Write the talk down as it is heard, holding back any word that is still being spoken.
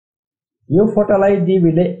यो फोटोलाई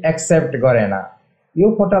डिबीले एक्सेप्ट गरेन। यो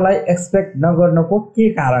फोटोलाई एक्सपेक्ट नगर्नको के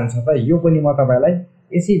कारण छ त यो पनि म तपाईलाई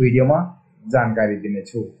यसै भिडियोमा जानकारी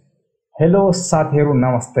दिनेछु। हेलो साथीहरु,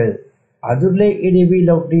 नमस्ते। हजुरले एडीबी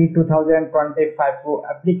लटरी 2025 को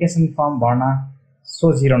एप्लिकेसन फर्म भर्न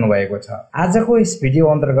सोचिरहनु भएको छ। आजको यस भिडियो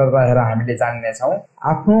अन्तर्गत रहेर हामीले जान्ने छौं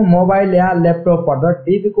आफ्नो मोबाइल या ल्यापटपबाट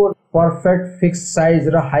डीबी को पर्फेक्ट फिक्स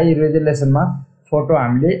साइज र हाई रेजोल्युसनमा फोटो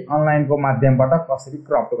हामीले अनलाइन को माध्यमबाट कसरी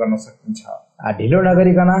क्रप गर्न सकिन्छ। ढिलो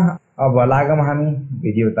नगरिकन अब लागौं हामी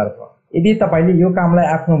भिडियोतर्फ। यदि तपाईले यो कामलाई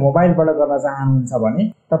आफ्नो मोबाइलबाट गर्न चाहनुहुन्छ भने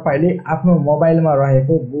तपाईले आफ्नो मोबाइलमा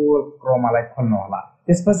रहेको गुगल क्रोमलाई खोल्नु होला।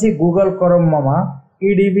 त्यसपछि गुगल क्रोममा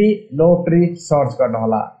एडीबी लटरी सर्च गर्नु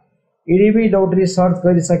होला। एडीबी लटरी सर्च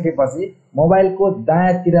गरिसकेपछि मोबाइलको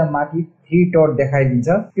दायाँतिर माथि 3 डट देखाइदिन्छ।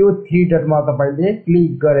 त्यो 3 डटमा तपाईले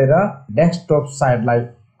क्लिक गरेर डेस्कटप साइटलाई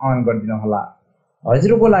अन गरिदिनु होला।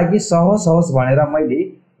 हजुरको लागि सहज होस् भनेर मैले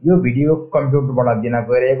यो भिडियो कम्प्युटरबाट दिन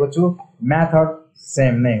गइरहेको छु। मेथड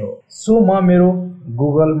सेम नै हो। सो म मेरो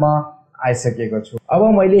गुगलमा आइसकेको छु। अब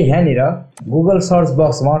मैले यहाँनिर गुगल सर्च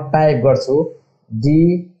बक्समा टाइप गर्छु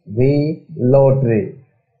डीबी लटरी।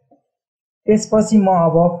 त्यसपछि म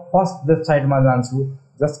अब फर्स्ट वेबसाइटमा जान्छु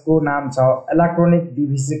जसको नाम छ इलेक्ट्रोनिक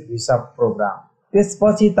डिभिजिट भिसा प्रोग्राम।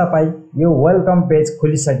 त्यसपछि तपाई यो वेलकम पेज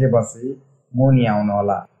खोलिसकेपछि मुनि आउनु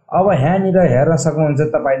होला। अब यहाँनिर हेर्न सक्नुहुन्छ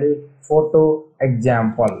तपाईले फोटो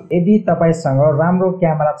एक्जाम्पल। यदि तपाईसँग राम्रो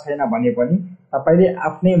क्यामेरा छैन भने पनि तपाईले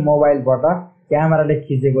आफ्नै मोबाइलबाट क्यामेराले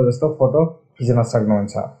खिचेको जस्तो फोटो खिच्न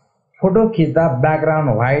सक्नुहुन्छ। फोटो खिच्दा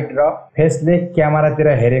ब्याकग्राउन्ड व्हाइट र फेसले क्यामेरातिर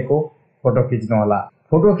हेरेको फोटो खिच्नु होला।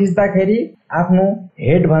 फोटो खिच्दाखेरि आफ्नो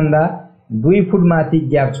हेड भन्दा 2 फुट माथि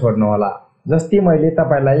ग्याप छोड्नु होला। जस्तै मैले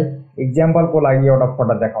तपाईलाई एक्जाम्पलको लागि एउटा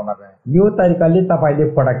फोटो देखाउन गए। यो तरिकाले तपाईले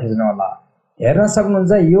फोटो खिच्नु होला। हेर्न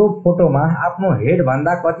सक्नुहुन्छ यो फोटोमा आफ्नो हेड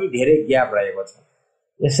भन्दा कति धेरै ग्याप रहेको छ।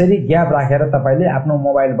 यसरी ग्याप राखेर तपाईले आफ्नो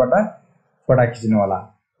मोबाइलबाट फोटो खिच्नु होला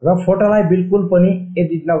र फोटोलाई बिल्कुल पनि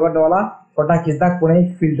एडिट नगर्नु होला। फोटो खिच्दा कुनै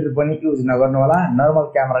फिल्टर पनि युज नगर्नु होला। नर्मल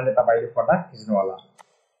क्यामेराले तपाईले फोटो खिच्नु होला।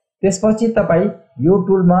 त्यसपछि तपाई यो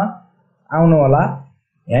टुलमा आउनु होला।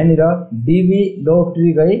 यहाँनिर डीबी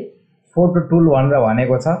लटरी गई फोटो टुल भनेर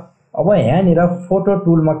भनेको छ। अब यहाँनिर फोटो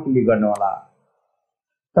टुलमा क्लिक गर्नु होला।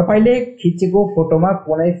 तपाईले खिचेको फोटोमा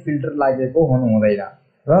कुनै फिल्टर लागेको हुनु हुँदैन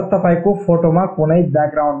र तपाईको फोटोमा कुनै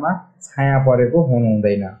ब्याकग्राउन्डमा छाया परेको हुनु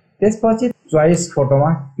हुँदैन। त्यसपछि चोइस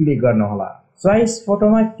फोटोमा क्लिक गर्नु होला। चोइस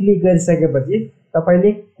फोटोमा क्लिक गरिसकेपछि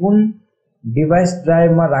तपाईले कुन डिभाइस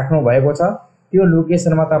ड्राइभमा राख्नु भएको छ त्यो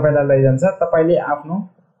लोकेसनमा तपाईलाई लैजान्छ। तपाईले आफ्नो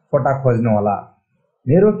फोटो खोज्नु होला।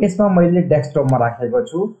 मेरो केसमा मैले डेस्कटपमा राखेको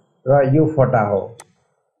छु र यो फोटो हो।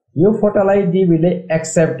 यो फोटोलाई डीबीले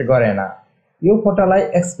एक्सेप्ट गरेन। यो फोटोलाई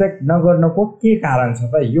एक्सपेक्ट नगर्नको के कारण छ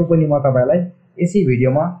त यो पनि म तपाईलाई यसै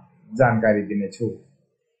भिडियोमा जानकारी दिनेछु।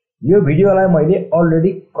 यो भिडियोलाई मैले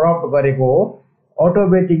अलरेडी क्रप गरेको हो।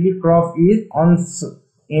 Automatically crop is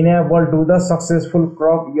enable to the successful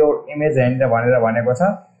crop your image भनेर भनेको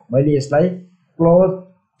छ। मैले यसलाई क्लोज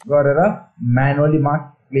गरेर म्यानुअलीमा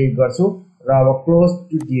क्लिक गर्छु र अब क्लोज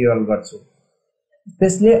ट्युटोरियल गर्छु।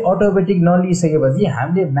 त्यसले अटोमेटिक नलिसकेपछि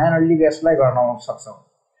हामीले म्यानुअली यसलाई गर्न सक्छौं।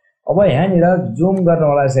 अब यहाँनिर जुम गर्नु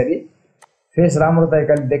होला। यसरी फेस राम्रो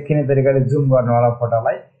तरिकाले देखिने तरिकाले जुम गर्नु होला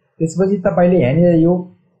फोटोलाई। त्यसपछि तपाईले यहाँनिर यो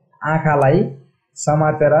आँखालाई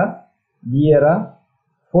समातेर लिएर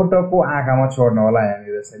फोटोको आँखामा छोड्नु होला।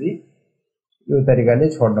 यहाँनिर यसरी यो तरिकाले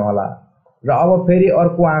छोड्नु होला र अब फेरि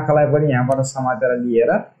अर्को आँखालाई पनि यहाँबाट समातेर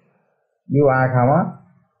लिएर यो आँखामा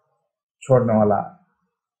छोड्नु होला।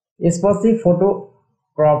 यसपछि फोटो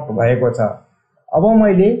क्रप भएको छ। अब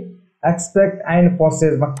मैले एक्सपेक्ट एन्ड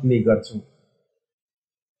प्रोसेसमा क्लिक गर्छु।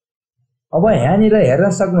 अब यहाँनिर हेर्न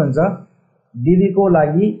सक्नुहुन्छ डीबी को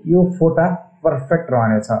लागि यो फोटो पर्फेक्ट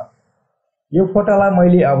रहनेछ। यो फोटोलाई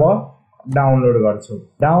मैले अब डाउनलोड गर्छु।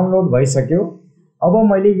 डाउनलोड भइसक्यो। अब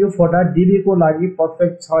मैले यो फोटो डीबी को लागि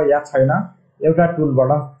पर्फेक्ट छ या छैन एउटा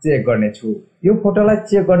टुलबाट चेक गर्ने छु। यो फोटोलाई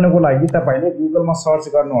चेक गर्नको लागि तपाईले गुगलमा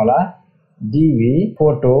सर्च गर्नु होला dB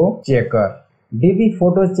photo checker. DB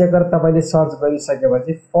photo checker तपाईले सर्च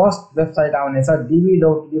गरिसकेपछि फर्स्ट वेबसाइट आउनेछ डीबी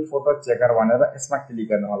लटरी फोटो चेकर भनेर यसमा क्लिक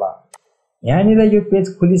गर्नु होला। यहाँनिर यो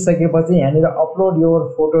पेज खुलिसकेपछि यहाँनिर upload your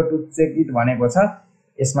photo to check it भनेको छ।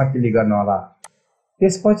 यसमा क्लिक गर्नु होला।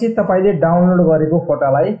 त्यसपछि तपाईले डाउनलोड गरेको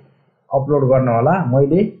फोटोलाई अपलोड गर्नु होला।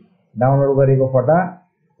 मैले डाउनलोड गरेको फोटो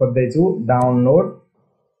खोज्दै छु। डाउनलोड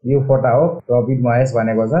यो फोटो हो रबिट महेश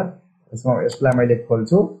भनेको छ। यसलाई मैले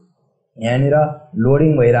खोल्छु। यहाँनिर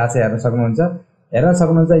लोडिङ भइराछ। हेर्न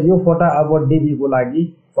सक्नुहुन्छ यो फोटो अब डीबी को लागि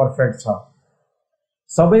पर्फेक्ट छ।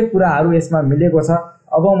 सबै कुराहरु यसमा मिलेको छ।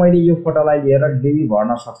 अब मैले यो फोटोलाई लिएर डीबी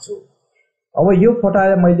भर्न सक्छु। अब यो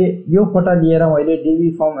फोटो लिएर मैले डिबी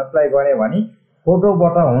फर्म एप्लाई गरेँ भने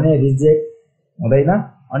फोटोबाट हुने रिजेक्ट हुँदैन,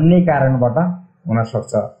 अन्य कारणबाट हुन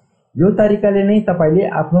सक्छ। यो तरिकाले नै तपाईले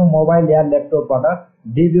आफ्नो मोबाइल या ल्यापटपबाट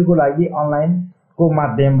डिबी को लागि अनलाइन को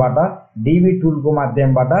माध्यमबाट डिबी टुल को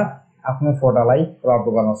माध्यमबाट आफ्नो फोटोलाई प्राप्त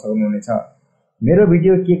गर्न सक्नुहुनेछ। मेरो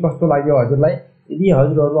भिडियो के कस्तो लाग्यो हजुरलाई? यदि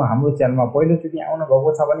हजुरहरू हाम्रो च्यानलमा पहिलोचोटि आउनु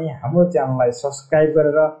भएको छ भने हाम्रो च्यानललाई सब्स्क्राइब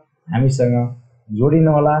गरेर हामीसँग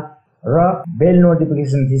जोडिनु होला र बेल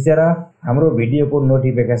नोटिफिकेसन थिचेर हाम्रो भिडियोको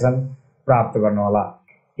नोटिफिकेसन प्राप्त गर्नु होला।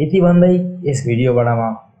 यति भन्दै यस भिडियोबाट म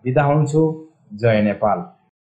बिदा हुन्छु। जय नेपाल।